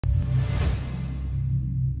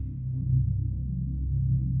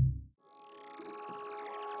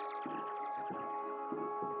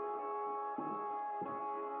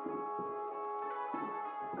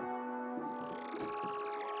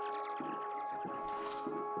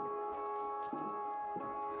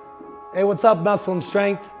Hey, what's up, Muscle and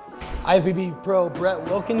Strength? IFBB Pro Brett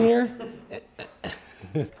Wilkin here.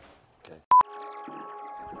 Okay.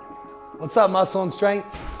 What's up, Muscle and Strength?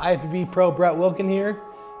 IFBB Pro Brett Wilkin here,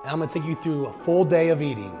 and I'm gonna take you through a full day of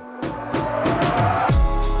eating.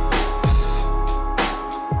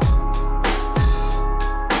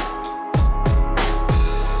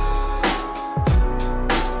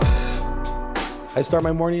 I start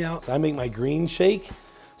my morning out, so I make my green shake.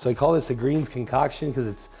 So I call this a greens concoction because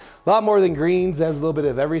it's a lot more than greens, it has a little bit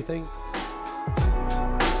of everything.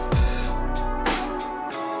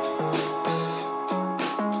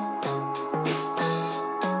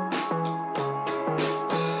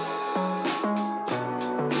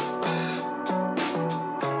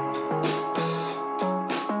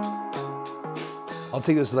 I'll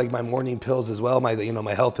take this with like my morning pills as well, my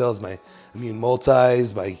my health pills, my immune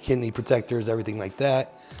multis, my kidney protectors, everything like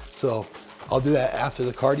that. So I'll do that after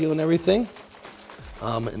the cardio and everything,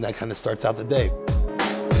 and that kind of starts out the day.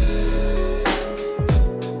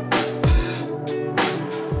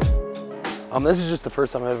 This is just the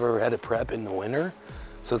first time I've ever had a prep in the winter,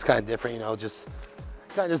 so it's kind of different, just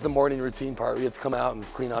the morning routine part where you have to come out and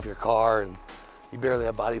clean off your car, and you barely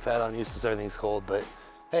have body fat on you, so everything's cold. But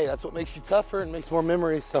hey, that's what makes you tougher and makes more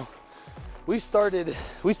memories. So we started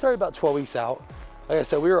about 12 weeks out. Like I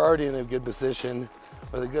said, we were already in a good position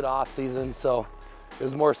with a good off season, so it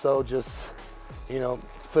was more so just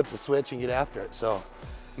flip the switch and get after it. So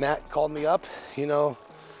Matt called me up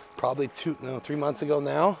probably 3 months ago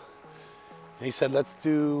now, and he said, let's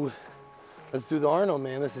do the Arnold,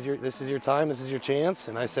 man. This is your time, this is your chance.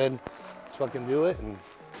 And I said, let's fucking do it. And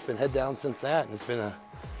it's been head down since that, and it's been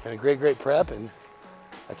a great prep, and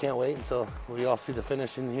I can't wait until we all see the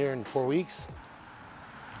finish in here in 4 weeks.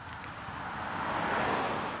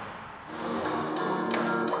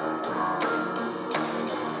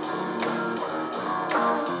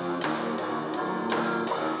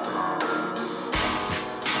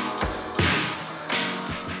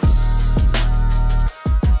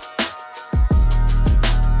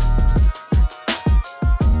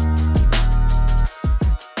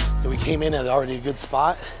 So we came in at already a good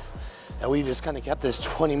spot, and we just kind of kept this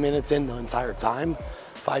 20 minutes in the entire time,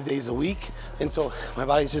 5 days a week. And so my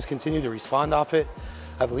body's just continued to respond off it.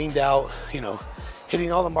 I've leaned out,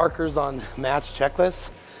 hitting all the markers on Matt's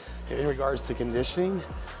checklist in regards to conditioning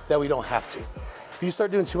that we don't have to. If you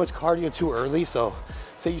start doing too much cardio too early, so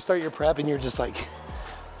say you start your prep and you're just like,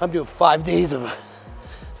 I'm doing 5 days of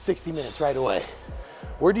 60 minutes right away.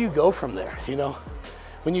 Where do you go from there,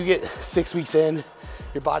 When you get 6 weeks in,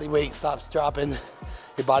 your body weight stops dropping,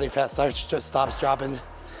 your body fat just stops dropping.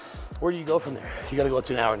 Where do you go from there? You gotta go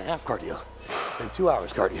to 1.5 hours cardio, then 2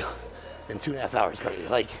 hours cardio, then 2.5 hours cardio.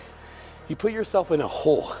 Like, you put yourself in a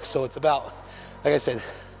hole. So it's about, like I said,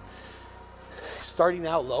 starting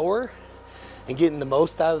out lower and getting the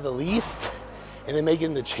most out of the least, and then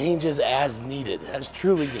making the changes as needed, as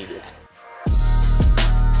truly needed.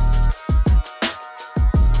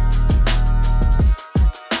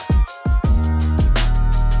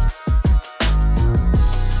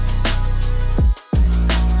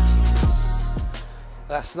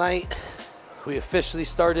 Last night, we officially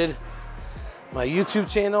started my YouTube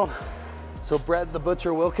channel. So Brett the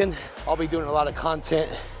Butcher Wilkin, I'll be doing a lot of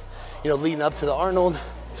content, leading up to the Arnold.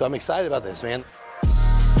 So I'm excited about this, man.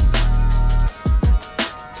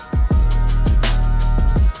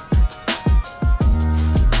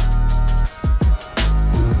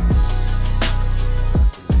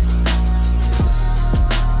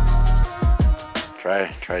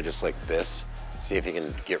 Try just like this. See if you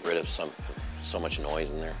can get rid of so much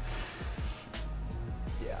noise in there.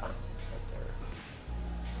 Yeah, right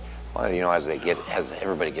there. Well, as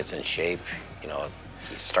everybody gets in shape, it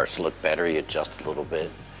starts to look better. You adjust a little bit,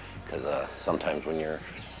 because sometimes when you're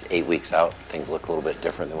 8 weeks out, things look a little bit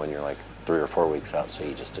different than when you're like 3 or 4 weeks out. So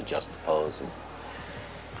you just adjust the pose, and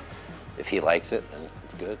if he likes it, then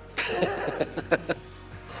it's good.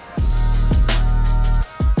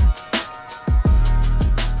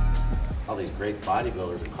 All these great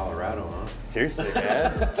bodybuilders in Colorado, huh? Seriously,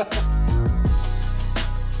 man.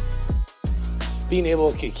 Being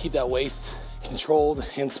able to keep that waist controlled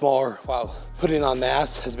and smaller while putting on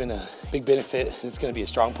mass has been a big benefit, and it's gonna be a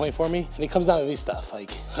strong point for me. And it comes down to these stuff.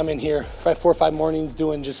 Like, I'm in here probably 4 or 5 mornings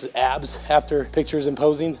doing just abs after pictures and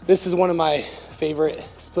posing. This is one of my favorite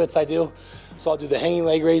splits I do. So I'll do the hanging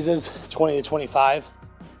leg raises, 20 to 25.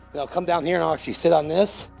 And I'll come down here and I'll actually sit on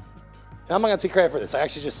this. And I'm not gonna take credit for this. I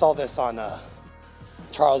actually just saw this on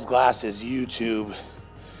Charles Glass's YouTube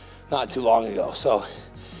not too long ago. So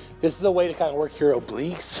this is a way to kind of work your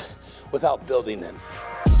obliques without building them.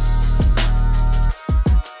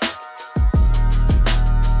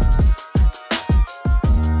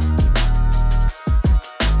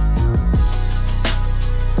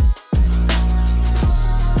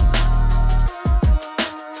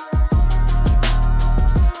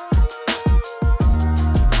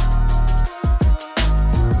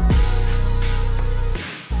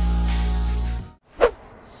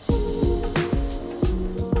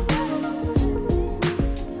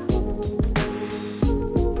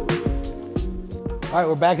 All right,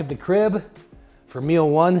 we're back at the crib for meal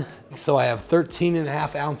 1. So I have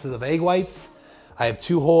 13.5 ounces of egg whites. I have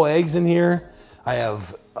 2 whole eggs in here. I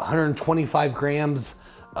have 125 grams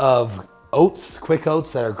of oats, quick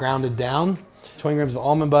oats that are grounded down, 20 grams of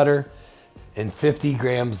almond butter, and 50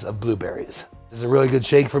 grams of blueberries. This is a really good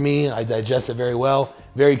shake for me. I digest it very well,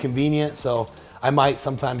 very convenient. So I might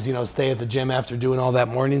sometimes, you know, stay at the gym after doing all that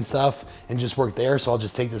morning stuff and just work there. So I'll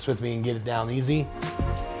just take this with me and get it down easy.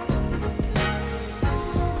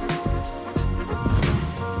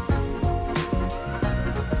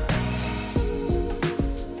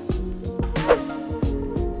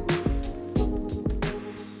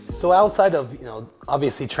 So outside of, you know,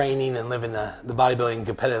 obviously training and living the bodybuilding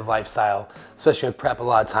competitive lifestyle, especially with prep, a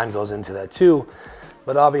lot of time goes into that too.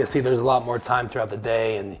 But obviously there's a lot more time throughout the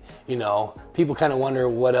day, and, you know, people kind of wonder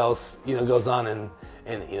what else, you know, goes on in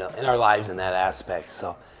our lives in that aspect.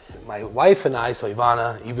 So my wife and I, so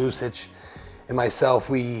Ivana Ivusic and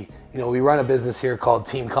myself, we run a business here called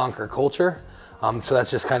Team Conquer Culture. So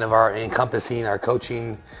that's just kind of our encompassing our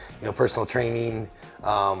coaching, you know, personal training,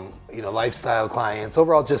 you know, lifestyle clients,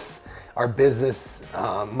 overall just our business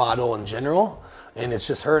model in general. And it's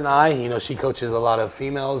just her and I, you know, she coaches a lot of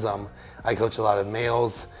females, I coach a lot of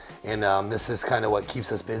males, and this is kind of what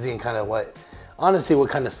keeps us busy and kind of what, honestly, what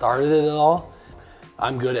kind of started it all.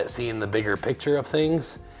 I'm good at seeing the bigger picture of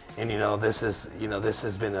things, and you know, this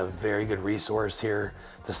has been a very good resource here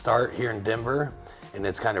to start here in Denver, and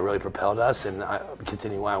it's kind of really propelled us, and I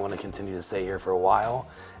want to continue to stay here for a while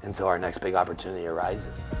until our next big opportunity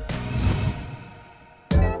arises.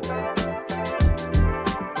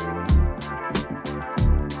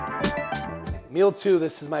 Meal 2,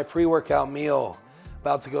 this is my pre-workout meal.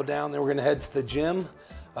 About to go down, then we're gonna head to the gym.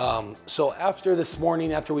 So after this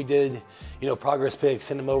morning, after we did, you know, progress pics,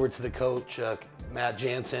 send them over to the coach, Matt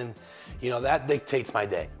Jansen, you know, that dictates my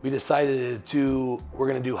day. We decided we're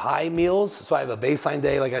gonna do high meals. So I have a baseline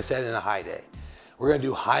day, like I said, and a high day. We're gonna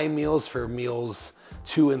do high meals for meals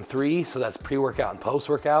 2 and 3. So that's pre-workout and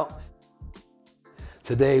post-workout.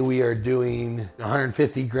 Today we are doing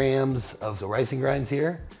 150 grams of the rice and grinds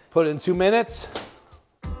here. Put it in 2 minutes.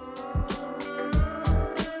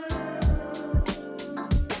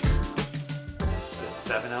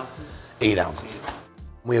 7 ounces? 8 ounces.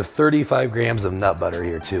 We have 35 grams of nut butter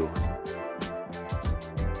here too.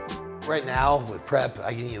 Right now with prep,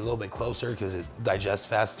 I can eat a little bit closer because it digests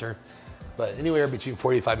faster, but anywhere between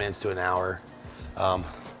 45 minutes to an hour.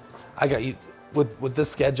 I got you with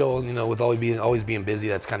this schedule, you know, with always being busy,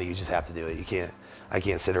 that's kind of, you just have to do it. I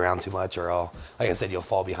can't sit around too much, or like I said, you'll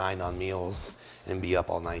fall behind on meals and be up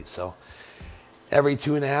all night. So every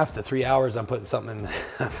 2.5 to 3 hours, I'm putting something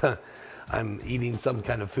in, I'm eating some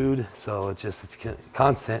kind of food. So it's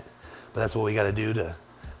constant, but that's what we got to do to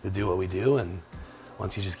do what we do. And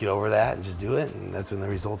once you just get over that and just do it, and that's when the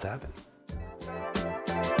results happen.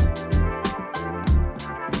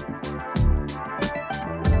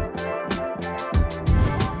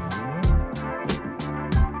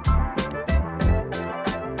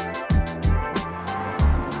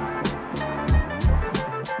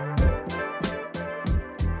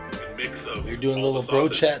 Doing a little bro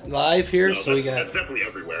chat live here, no, so we got. That's definitely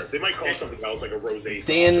everywhere. They might call it something else, like a rosé.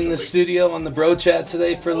 Dan in the studio on the bro chat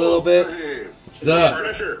today for a little bit. Hey. What's up?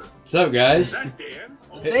 What's up, guys? Is that Dan?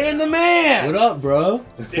 Dan the man. What up, bro?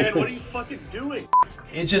 Dan, what are you fucking doing?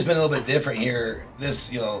 It's just been a little bit different here.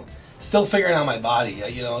 This, you know, still figuring out my body.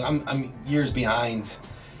 You know, I'm years behind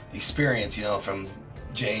experience, you know, from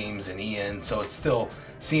James and Ian. So it's still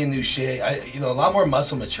seeing new shit. You know, a lot more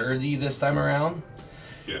muscle maturity this time around.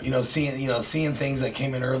 Yeah. You know, seeing things that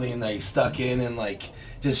came in early and they stuck in, and like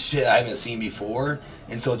just shit I haven't seen before,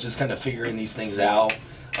 and so it's just kind of figuring these things out.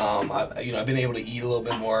 I've been able to eat a little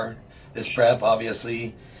bit more this prep,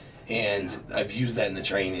 obviously, and I've used that in the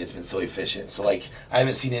training. It's been so efficient. So like I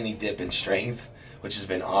haven't seen any dip in strength, which has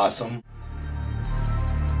been awesome.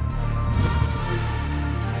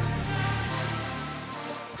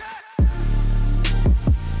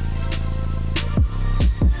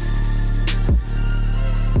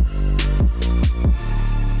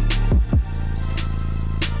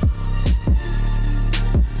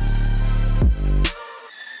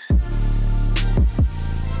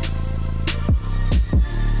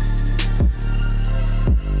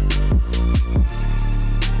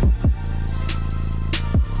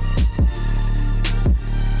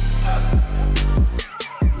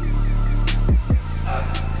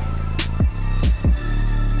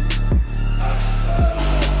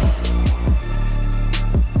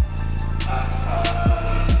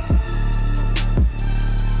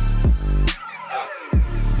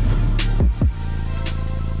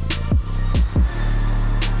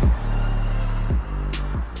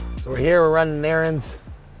 So we're here, we're running errands.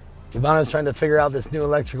 Ivana's trying to figure out this new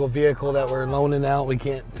electrical vehicle that we're loaning out. We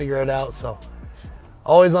can't figure it out, so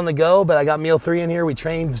always on the go, but I got meal 3 in here. We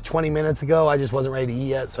trained 20 minutes ago. I just wasn't ready to eat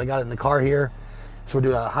yet, so I got it in the car here. So we're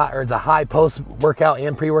doing it's a high post-workout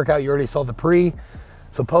and pre-workout. You already saw the pre.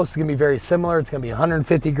 So post is gonna be very similar. It's gonna be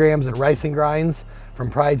 150 grams of rice and grinds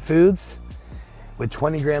from Pride Foods with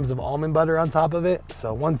 20 grams of almond butter on top of it.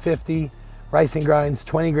 So 150 rice and grinds,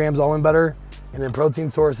 20 grams almond butter, and then protein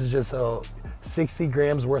source is just 60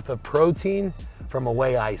 grams worth of protein from a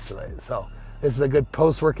whey isolate. So this is a good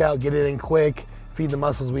post-workout, get it in quick, feed the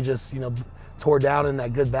muscles we just tore down in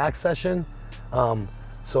that good back session.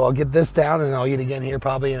 So I'll get this down and I'll eat again here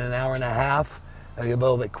probably in an hour and a half. I'll get a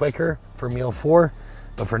little bit quicker for meal 4.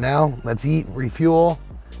 But for now, let's eat, refuel,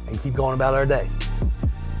 and keep going about our day.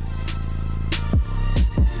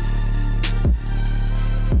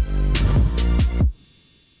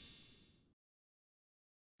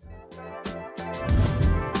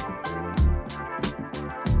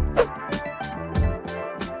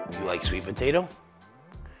 You like sweet potato?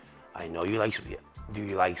 I know you like sweet. Do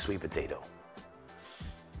you like sweet potato?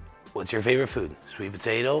 What's your favorite food? Sweet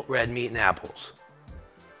potato, red meat, and apples.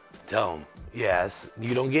 Tell them. Yes.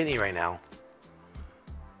 You don't get any right now.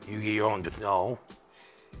 You get your own. No.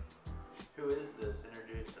 Who is this?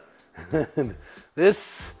 Introduce us.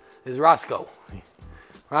 This is Roscoe.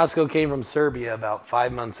 Roscoe came from Serbia about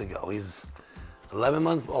 5 months ago. He's 11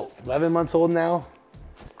 months old now,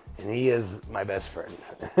 and he is my best friend.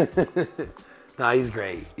 Nah, he's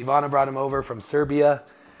great. Ivana brought him over from Serbia.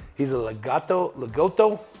 He's a Lagotto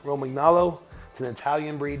Romagnolo. It's an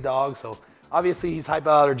Italian breed dog, so obviously he's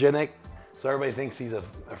hypoallergenic, so everybody thinks he's a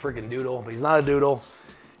freaking doodle, but he's not a doodle.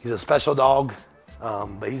 He's a special dog,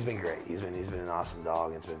 but he's been great. He's been an awesome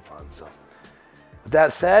dog. It's been fun. So with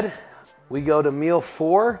that said, we go to meal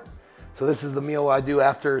 4. So this is the meal I do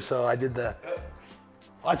after. So I did the,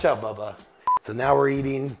 watch out, Bubba. So now we're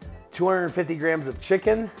eating 250 grams of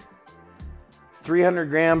chicken, 300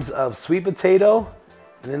 grams of sweet potato,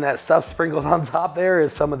 and then that stuff sprinkled on top there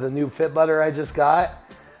is some of the new Fit butter I just got.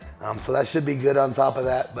 So that should be good on top of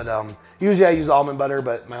that. But usually I use almond butter,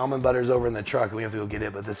 but my almond butter is over in the truck and we have to go get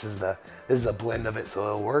it. But this is a blend of it, so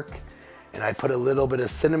it'll work. And I put a little bit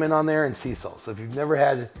of cinnamon on there and sea salt. So if you've never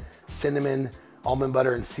had cinnamon, almond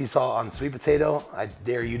butter, and sea salt on sweet potato, I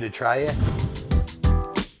dare you to try it.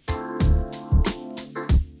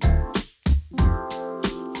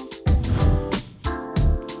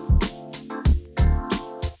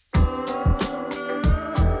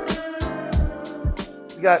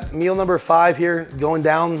 Got meal number 5 here going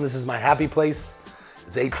down. This is my happy place.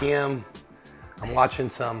 It's 8 p.m. I'm watching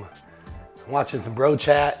some bro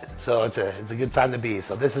chat, so it's a good time to be.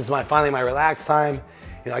 So this is finally my relaxed time.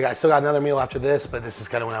 I still got another meal after this, but this is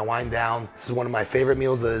kind of when I wind down. This is one of my favorite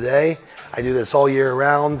meals of the day. I do this all year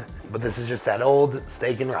round, but this is just that old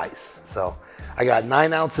steak and rice. So I got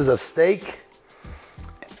 9 ounces of steak.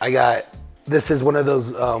 This is one of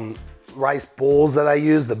those rice bowls that I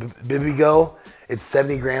use, the Bibigo. It's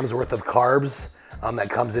 70 grams worth of carbs that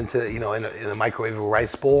comes into, in a microwavable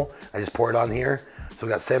rice bowl. I just pour it on here. So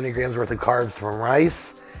we got 70 grams worth of carbs from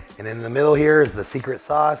rice. And in the middle here is the secret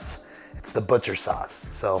sauce. It's the butcher sauce.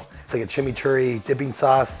 So it's like a chimichurri dipping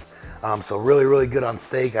sauce. So really, really good on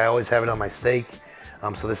steak. I always have it on my steak.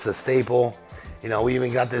 So this is a staple. We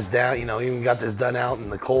even got this down, even got this done out in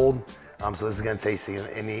the cold. So this is gonna taste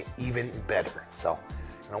even better. So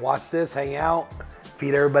I'm gonna watch this, hang out,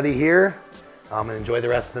 feed everybody here. And enjoy the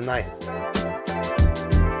rest of the night.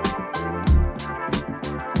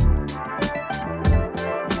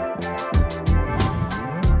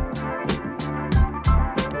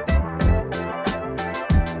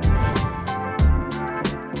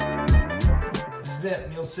 This is it,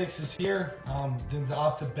 meal 6 is here. Din's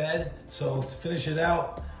off to bed. So to finish it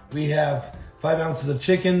out, we have 5 ounces of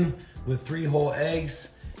chicken with 3 whole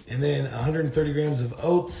eggs, and then 130 grams of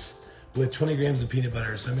oats with 20 grams of peanut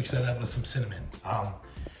butter. So I mix that up with some cinnamon.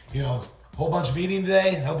 Whole bunch of eating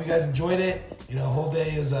today. I hope you guys enjoyed it. Whole day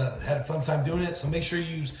had a fun time doing it. So make sure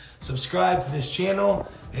you subscribe to this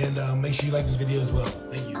channel and make sure you like this video as well.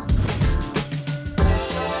 Thank you.